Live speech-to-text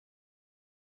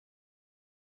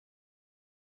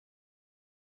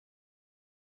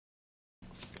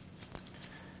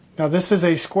Now this is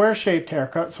a square shaped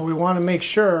haircut, so we want to make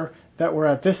sure that we're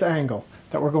at this angle,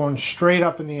 that we're going straight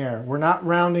up in the air. We're not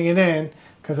rounding it in,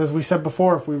 because as we said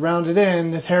before, if we round it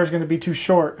in, this hair is going to be too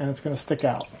short and it's going to stick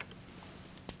out.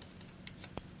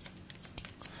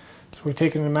 So we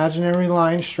take an imaginary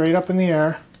line straight up in the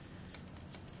air,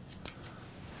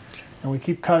 and we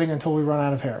keep cutting until we run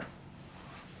out of hair.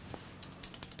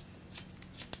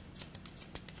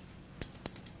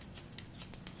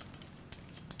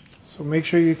 So make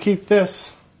sure you keep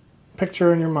this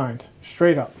picture in your mind,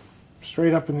 straight up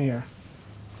in the air.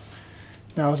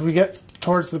 Now as we get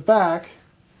towards the back,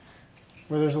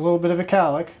 where there's a little bit of a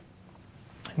cowlick,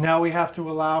 now we have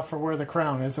to allow for where the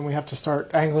crown is, and we have to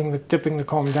start angling, dipping the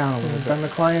comb down a little bit. Bend the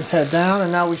client's head down,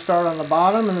 and now we start on the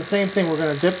bottom, and the same thing, we're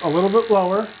going to dip a little bit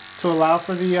lower to allow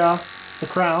for the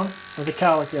crown, or the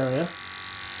cowlick area.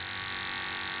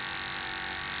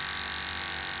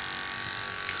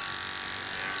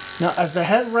 Now as the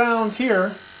head rounds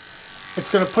here, it's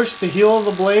going to push the heel of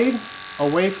the blade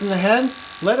away from the head.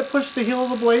 Let it push the heel of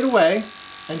the blade away,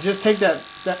 and just take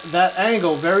that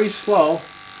angle very slow,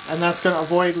 and that's going to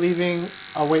avoid leaving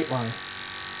a weight line.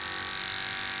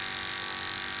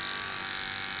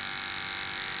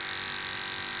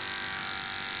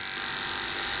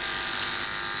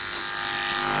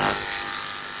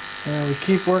 And we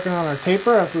keep working on our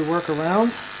taper as we work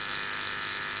around.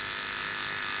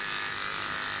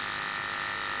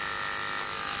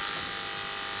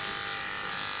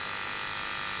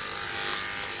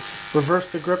 Reverse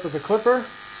the grip of the clipper,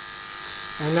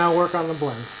 and now work on the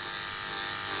blend.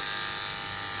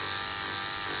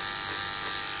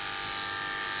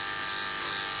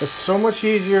 It's so much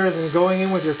easier than going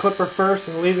in with your clipper first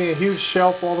and leaving a huge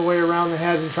shelf all the way around the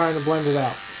head and trying to blend it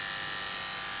out.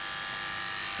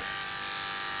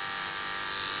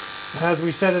 As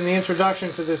we said in the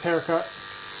introduction to this haircut,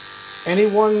 any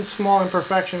one small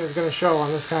imperfection is going to show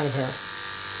on this kind of hair.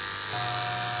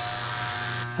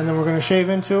 And then we're going to shave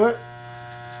into it,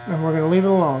 and we're going to leave it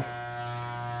alone.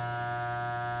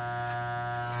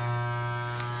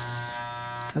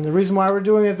 And the reason why we're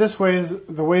doing it this way is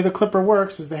the way the clipper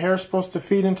works is the hair is supposed to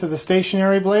feed into the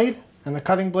stationary blade, and the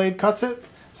cutting blade cuts it.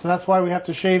 So that's why we have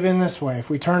to shave in this way. If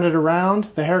we turn it around,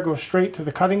 the hair goes straight to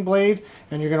the cutting blade,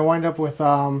 and you're going to wind up with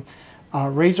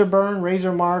razor burn,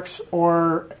 razor marks,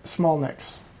 or small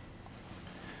nicks.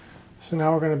 So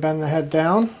now we're going to bend the head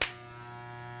down.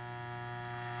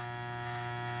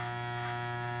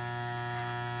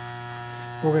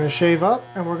 We're going to shave up,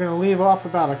 and we're going to leave off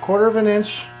about 1/4 of an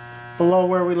inch below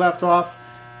where we left off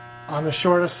on the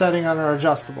shortest setting on our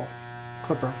adjustable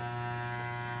clipper.